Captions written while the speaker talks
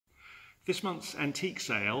This month's antique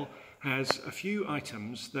sale has a few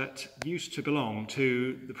items that used to belong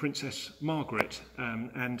to the Princess Margaret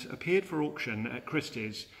and appeared for auction at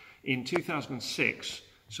Christie's in 2006,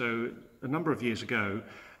 so a number of years ago,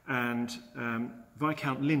 and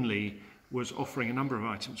Viscount Linley was offering a number of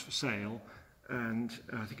items for sale, and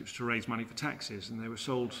I think it was to raise money for taxes, and they were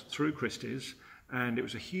sold through Christie's, and it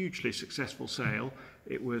was a hugely successful sale.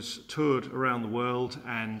 It was toured around the world,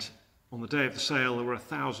 and on the day of the sale there were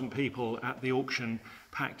 1,000 people at the auction,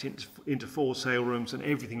 packed into 4 sale rooms, and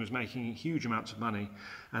everything was making huge amounts of money.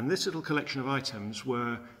 And this little collection of items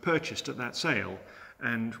were purchased at that sale,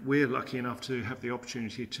 and we're lucky enough to have the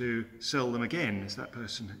opportunity to sell them again, as that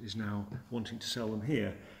person is now wanting to sell them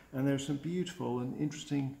here. And there are some beautiful and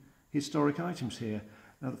interesting historic items here.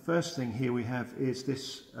 Now, the first thing here we have is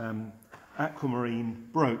this aquamarine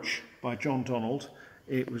brooch by John Donald.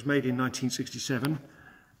 It was made in 1967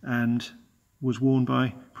 and was worn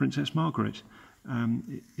by Princess Margaret.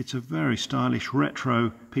 It's a very stylish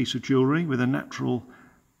retro piece of jewellery with a natural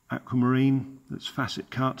aquamarine that's facet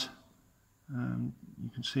cut. You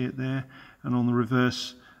can see it there, and on the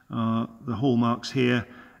reverse are the hallmarks here,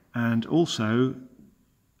 and also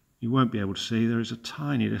you won't be able to see, there is a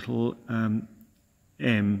tiny little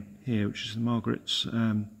M here, which is Margaret's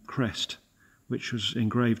crest, which was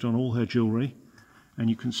engraved on all her jewellery, and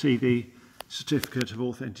you can see the certificate of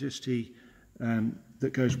authenticity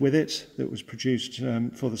that goes with it, that was produced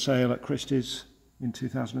for the sale at Christie's in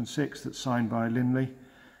 2006, that's signed by Linley,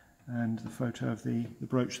 and the photo of the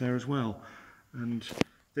brooch there as well. And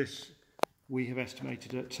this we have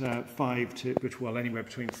estimated at anywhere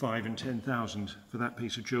between 5 and 10,000 for that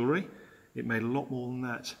piece of jewellery. It made a lot more than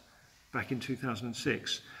that back in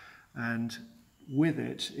 2006, and with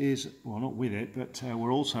it is, well, not with it, but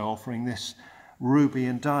we're also offering this ruby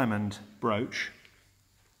and diamond brooch,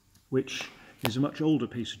 which is a much older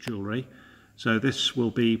piece of jewellery. So this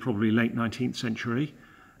will be probably late 19th century,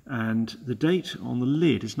 and the date on the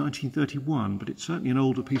lid is 1931, but it's certainly an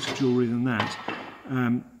older piece of jewellery than that.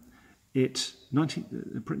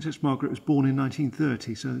 Princess Margaret was born in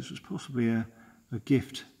 1930, so this was possibly a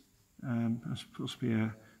gift, possibly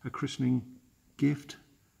a christening gift.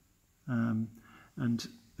 And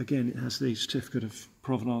again, it has the certificate of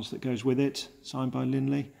provenance that goes with it, signed by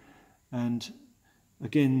Linley. And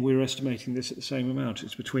again, we're estimating this at the same amount.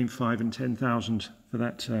 It's between 5 and 10,000 for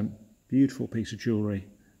that beautiful piece of jewellery.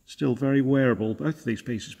 Still very wearable, both of these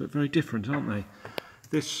pieces, but very different, aren't they?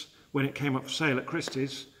 This, when it came up for sale at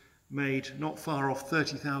Christie's, made not far off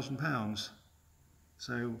 £30,000.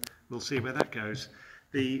 So we'll see where that goes.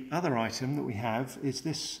 The other item that we have is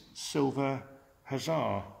this silver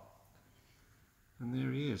hussar. And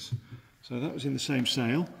there he is. So that was in the same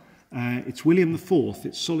sale. It's William IV,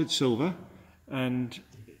 it's solid silver, and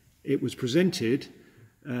it was presented,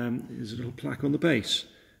 there's a little plaque on the base,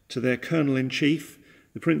 to their Colonel-in-Chief,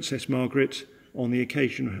 the Princess Margaret, on the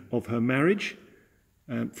occasion of her marriage,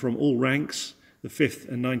 from all ranks, the 5th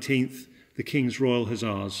and 19th, the King's Royal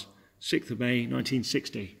Hussars, 6th of May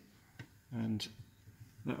 1960. And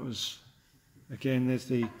that was, again, there's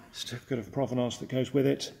the certificate of provenance that goes with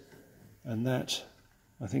it, and that,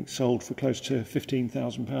 I think, sold for close to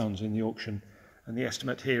 £15,000 in the auction, and the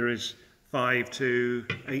estimate here is 5 to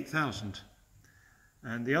 8,000.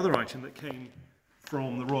 And the other item that came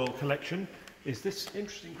from the Royal Collection is this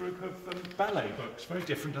interesting group of ballet books, very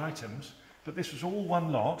different items, but this was all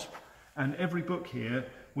one lot, and every book here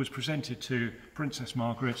was presented to Princess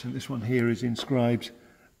Margaret, and this one here is inscribed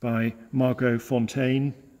by Margot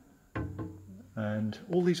Fontaine, and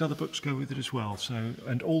all these other books go with it as well, so,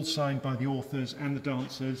 and all signed by the authors and the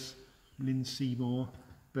dancers, Lynn Seymour,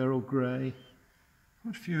 Beryl Gray,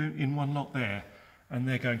 quite a few in one lot there, and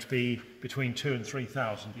they're going to be between 2 and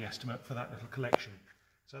 3,000, the estimate for that little collection.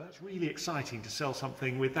 So that's really exciting to sell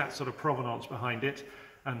something with that sort of provenance behind it,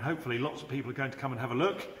 and hopefully lots of people are going to come and have a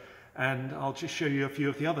look. And I'll just show you a few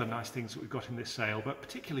of the other nice things that we've got in this sale, but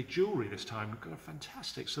particularly jewellery this time. We've got a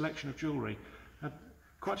fantastic selection of jewellery.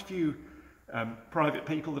 Quite a few private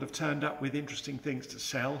people that have turned up with interesting things to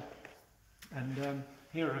sell. And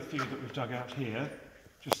here are a few that we've dug out here,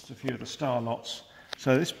 just a few of the star lots.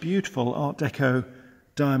 So this beautiful Art Deco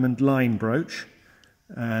diamond line brooch,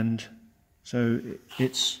 and so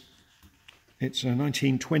it's a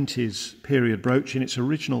 1920s period brooch in its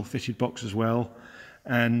original fitted box as well,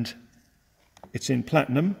 and it's in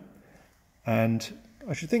platinum, and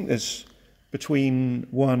I should think there's between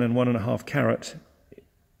 1 and 1.5 carat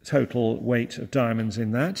total weight of diamonds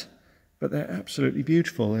in that, but they're absolutely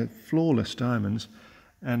beautiful. They're flawless diamonds,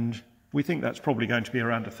 and we think that's probably going to be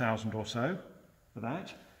around 1,000 or so for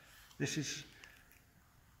that. This is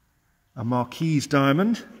a Marquise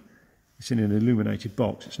diamond it's in an illuminated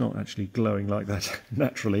box. It's not actually glowing like that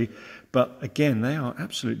naturally. But again, they are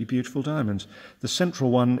absolutely beautiful diamonds. The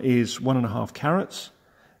central one is 1.5 carats.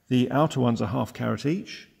 The outer ones are 0.5 carat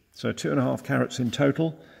each. So 2.5 carats in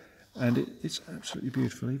total. And it's absolutely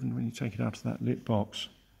beautiful, even when you take it out of that lit box.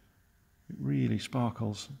 It really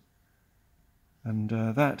sparkles. And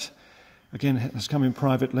that, again, has come in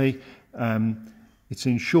privately. It's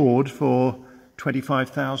insured for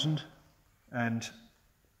 25,000,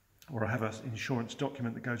 or I have an insurance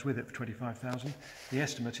document that goes with it for 25,000. The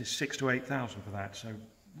estimate is 6,000 to 8,000 for that, so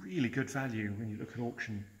really good value when you look at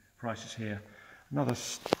auction prices here. Another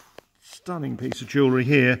stunning piece of jewellery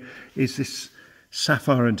here is this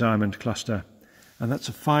sapphire and diamond cluster, and that's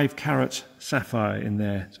a 5 carat sapphire in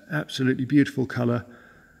there. It's absolutely beautiful colour,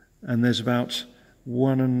 and there's about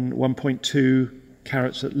 1.2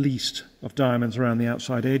 carats at least of diamonds around the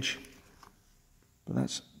outside edge. But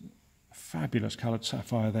that's a fabulous coloured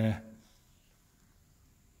sapphire there.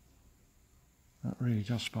 That really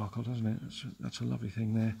does sparkle, doesn't it? That's a lovely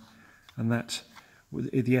thing there. And that,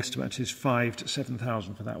 the estimate is 5,000 to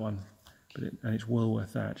 7,000 for that one. And it's well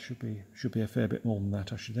worth that. Should be a fair bit more than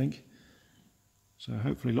that, I should think. So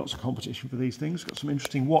hopefully lots of competition for these things. Got some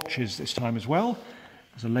interesting watches this time as well.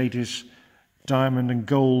 There's a lady's diamond and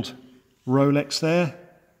gold Rolex there,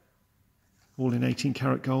 all in 18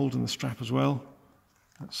 karat gold, and the strap as well.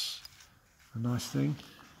 That's a nice thing.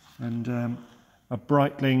 And a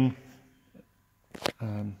Breitling,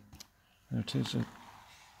 there it is,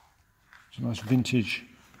 it's a nice vintage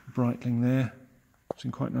Breitling there. It's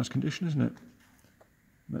in quite nice condition, isn't it?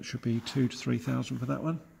 That should be 2,000 to 3,000 for that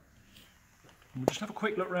one. And we'll just have a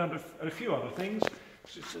quick look around at a few other things.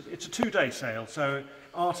 It's a 2-day sale, so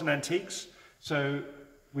art and antiques. So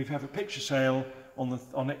we have a picture sale on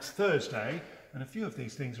next Thursday, and a few of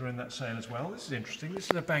these things are in that sale as well. This is interesting. This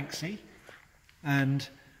is a Banksy, and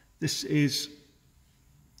this is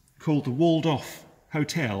called the Walled Off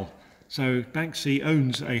Hotel. So Banksy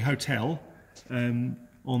owns a hotel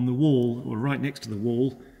on the wall, or right next to the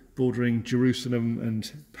wall, bordering Jerusalem and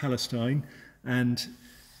Palestine, and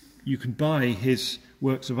you can buy his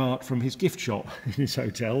works of art from his gift shop in his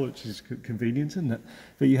hotel, which is convenient, isn't it?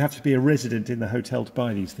 But you have to be a resident in the hotel to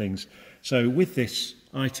buy these things. So with this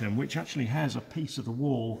item, which actually has a piece of the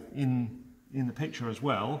wall in the picture as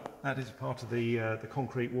well, that is part of the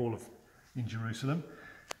concrete wall in Jerusalem.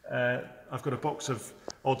 I've got a box of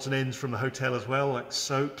odds and ends from the hotel as well, like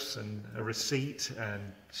soaps and a receipt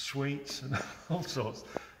and sweets and all sorts.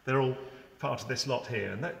 They're all part of this lot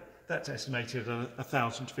here, and that's estimated at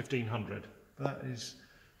 1,000 to 1,500. That is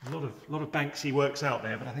a lot of Banksy works out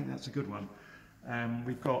there, but I think that's a good one.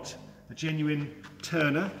 We've got a genuine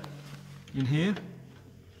Turner in here.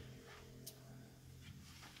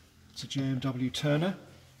 It's a JMW Turner.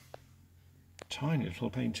 Tiny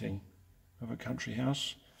little painting of a country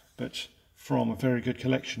house, but from a very good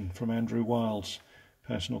collection from Andrew Wild's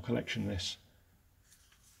personal collection. This.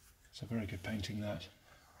 It's a very good painting, that.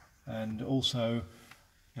 And also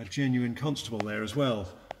a genuine Constable there as well.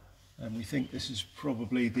 And we think this is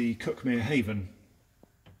probably the Cookmere Haven.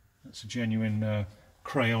 That's a genuine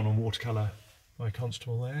crayon and watercolour by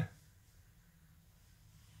Constable there.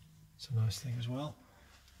 It's a nice thing as well.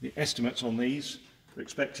 The estimates on these, we're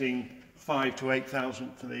expecting 5,000 to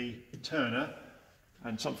 8,000 for the Turner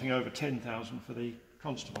and something over 10,000 for the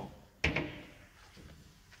Constable.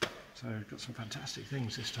 So we've got some fantastic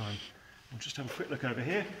things this time. We'll just have a quick look over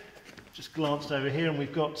here. Just glanced over here, and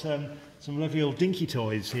we've got some lovely old dinky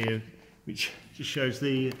toys here, which just shows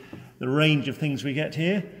the range of things we get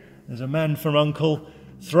here. There's a Man from Uncle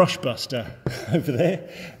Thrushbuster over there,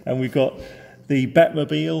 and we've got the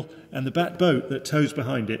Batmobile and the Bat boat that tows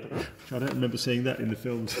behind it, which I don't remember seeing that in the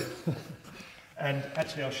films. And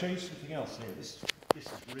actually, I'll show you something else here. This is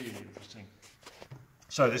really interesting.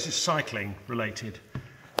 So this is cycling related.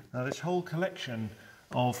 Now, this whole collection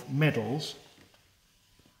of medals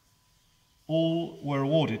all were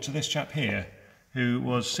awarded to this chap here, who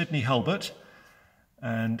was Sidney Hulbert,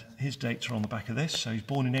 and his dates are on the back of this. So he's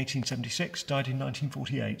born in 1876, died in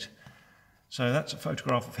 1948. So that's a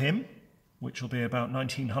photograph of him, which will be about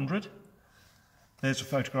 1900. There's a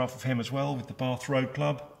photograph of him as well with the Bath Road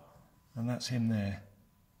Club, and that's him there.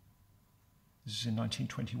 This is in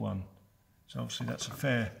 1921. So obviously that's a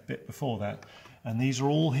fair bit before that. And these are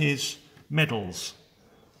all his medals.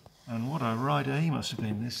 And what a rider he must have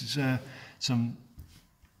been. This is some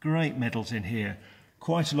great medals in here.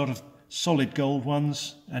 Quite a lot of solid gold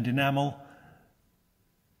ones and enamel.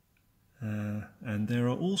 And there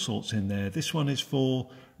are all sorts in there. This one is for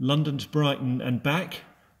London to Brighton and back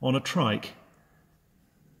on a trike.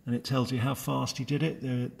 And it tells you how fast he did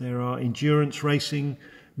it. There are endurance racing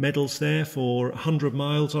medals there for 100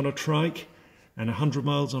 miles on a trike and 100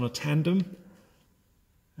 miles on a tandem.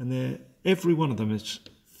 And every one of them is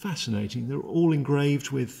fascinating. They're all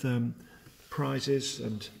engraved with prizes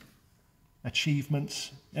and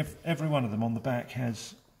achievements. Every one of them on the back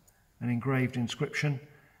has an engraved inscription.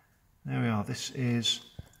 There we are. This is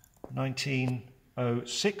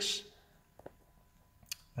 1906,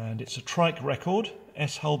 and it's a trike record,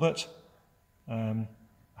 S. Hulbert,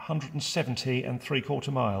 170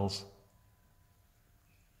 3/4 miles.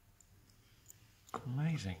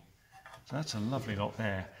 Amazing. So that's a lovely lot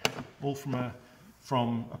there, all from a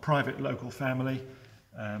private local family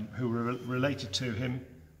who were related to him,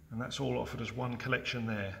 and that's all offered as one collection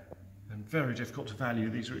there. And very difficult to value.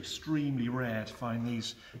 These are extremely rare to find.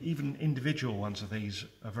 These, even individual ones of these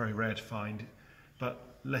are very rare to find,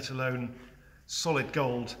 but let alone solid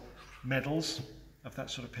gold medals of that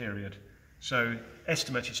sort of period. So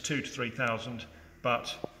estimate is 2,000 to 3,000,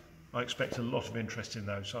 but I expect a lot of interest in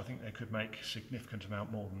those, so I think they could make a significant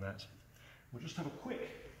amount more than that. We'll just have a quick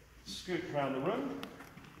scoot around the room,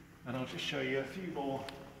 and I'll just show you a few more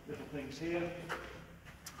little things here.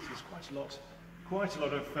 There's quite a lot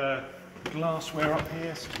of glassware up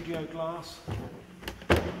here, studio glass.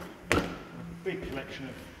 A big collection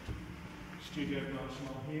of studio glass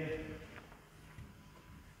on here.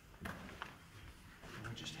 And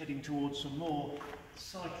we're just heading towards some more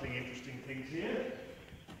cycling interesting things here.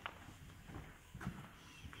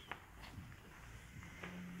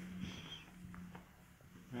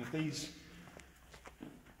 Now these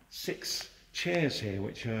 6 chairs here,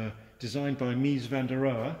 which are designed by Mies van der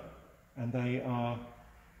Rohe, and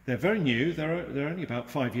they're very new. They're only about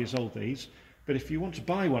 5 years old, these, but if you want to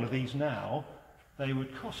buy one of these now, they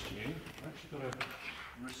would cost you, I've actually got a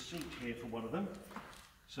receipt here for one of them.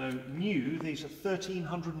 So new, these are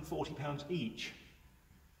 £1,340 each.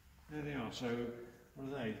 There they are. So what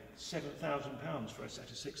are they? £7,000 for a set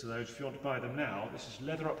of 6 of those if you want to buy them now. This is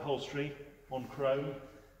leather upholstery on chrome.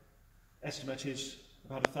 Estimate is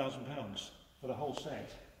about £1,000 for the whole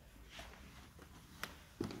set.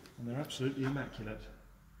 And they're absolutely immaculate.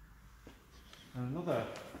 And another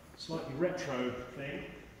slightly retro thing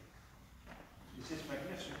is this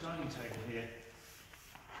magnificent dining table here.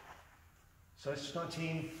 So it's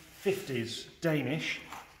 1950s Danish.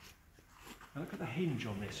 And look at the hinge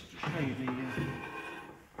on this. I'll just show you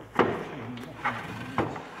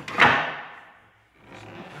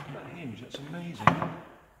that hinge, that's amazing.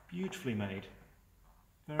 Beautifully made.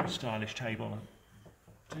 Very stylish table.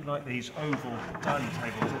 I do like these oval dining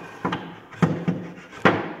tables.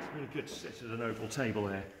 It's really good to sit at an oval table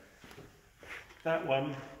there. That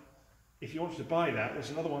one, if you wanted to buy that,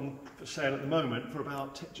 there's another one for sale at the moment for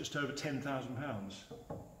about just over £10,000.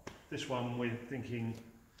 This one we're thinking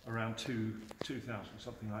around 2,000,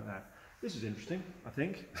 something like that. This is interesting, I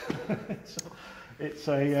think. it's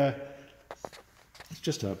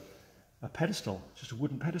just a pedestal, just a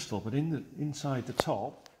wooden pedestal, but inside the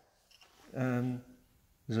top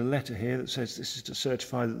there's a letter here that says this is to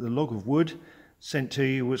certify that the log of wood sent to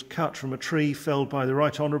you was cut from a tree felled by the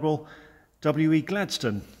Right Honourable W.E.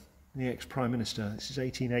 Gladstone, the ex-Prime Minister. This is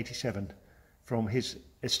 1887 from his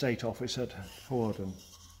estate office at Hawarden.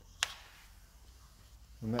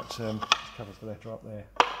 And that covers the letter up there.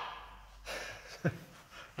 I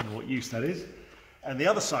don't know what use that is. And the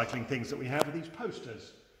other cycling things that we have are these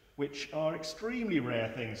posters, which are extremely rare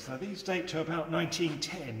things. So these date to about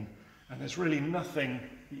 1910, and there's really nothing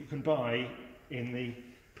that you can buy in the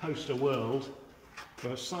poster world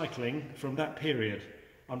for cycling from that period.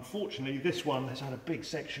 Unfortunately, this one has had a big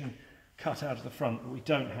section cut out of the front that we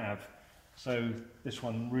don't have, so this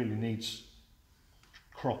one really needs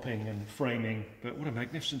cropping and framing. But what a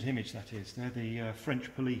magnificent image that is. They're the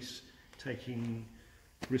French police taking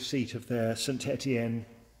receipt of their St Etienne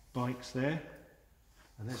bikes there.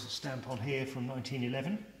 And there's a stamp on here from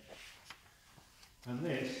 1911. And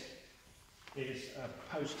this is a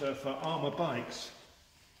poster for Armour Bikes.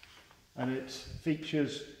 And it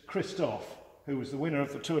features Christophe, who was the winner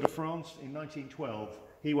of the Tour de France in 1912.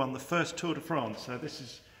 He won the first Tour de France. So this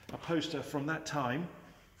is a poster from that time,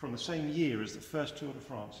 from the same year as the first Tour de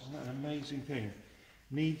France. Isn't that an amazing thing?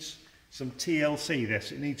 Needs some TLC,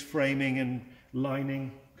 this. It needs framing and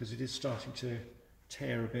lining, because it is starting to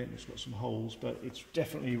tear a bit. It's got some holes, but it's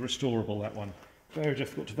definitely restorable, that one. Very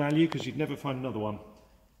difficult to value, because you'd never find another one.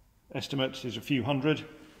 Estimate is a few hundred,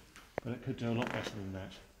 but it could do a lot better than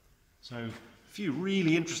that. So a few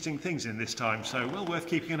really interesting things in this time, so well worth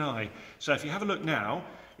keeping an eye. So if you have a look now,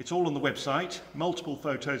 it's all on the website, multiple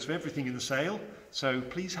photos of everything in the sale, so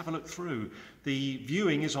please have a look through. The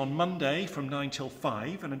viewing is on Monday from 9 till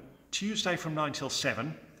 5 and on Tuesday from 9 till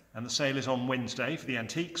 7, and the sale is on Wednesday for the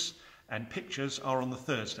antiques, and pictures are on the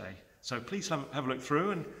Thursday. So please have a look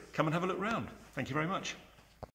through and come and have a look round. Thank you very much.